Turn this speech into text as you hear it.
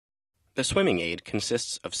The swimming aid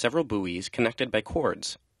consists of several buoys connected by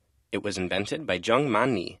cords. It was invented by Zheng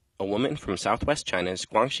Manni, a woman from southwest China's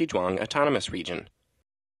Guangxi Autonomous Region.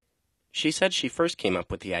 She said she first came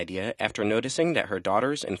up with the idea after noticing that her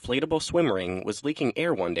daughter's inflatable swim ring was leaking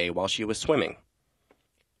air one day while she was swimming.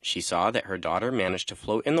 She saw that her daughter managed to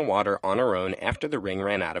float in the water on her own after the ring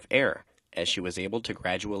ran out of air, as she was able to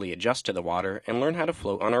gradually adjust to the water and learn how to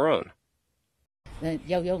float on her own.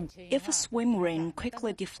 If a swim ring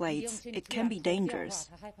quickly deflates, it can be dangerous.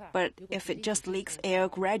 But if it just leaks air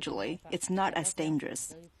gradually, it's not as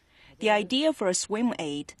dangerous. The idea for a swim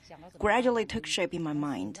aid gradually took shape in my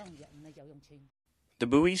mind. The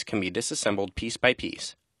buoys can be disassembled piece by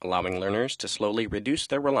piece, allowing learners to slowly reduce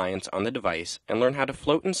their reliance on the device and learn how to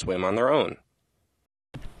float and swim on their own.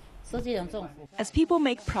 As people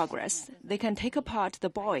make progress, they can take apart the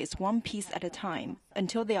buoys one piece at a time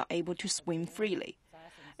until they are able to swim freely.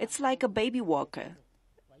 It's like a baby walker.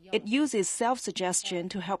 It uses self-suggestion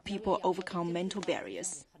to help people overcome mental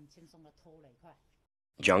barriers.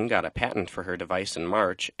 Zheng got a patent for her device in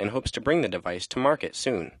March and hopes to bring the device to market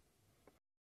soon.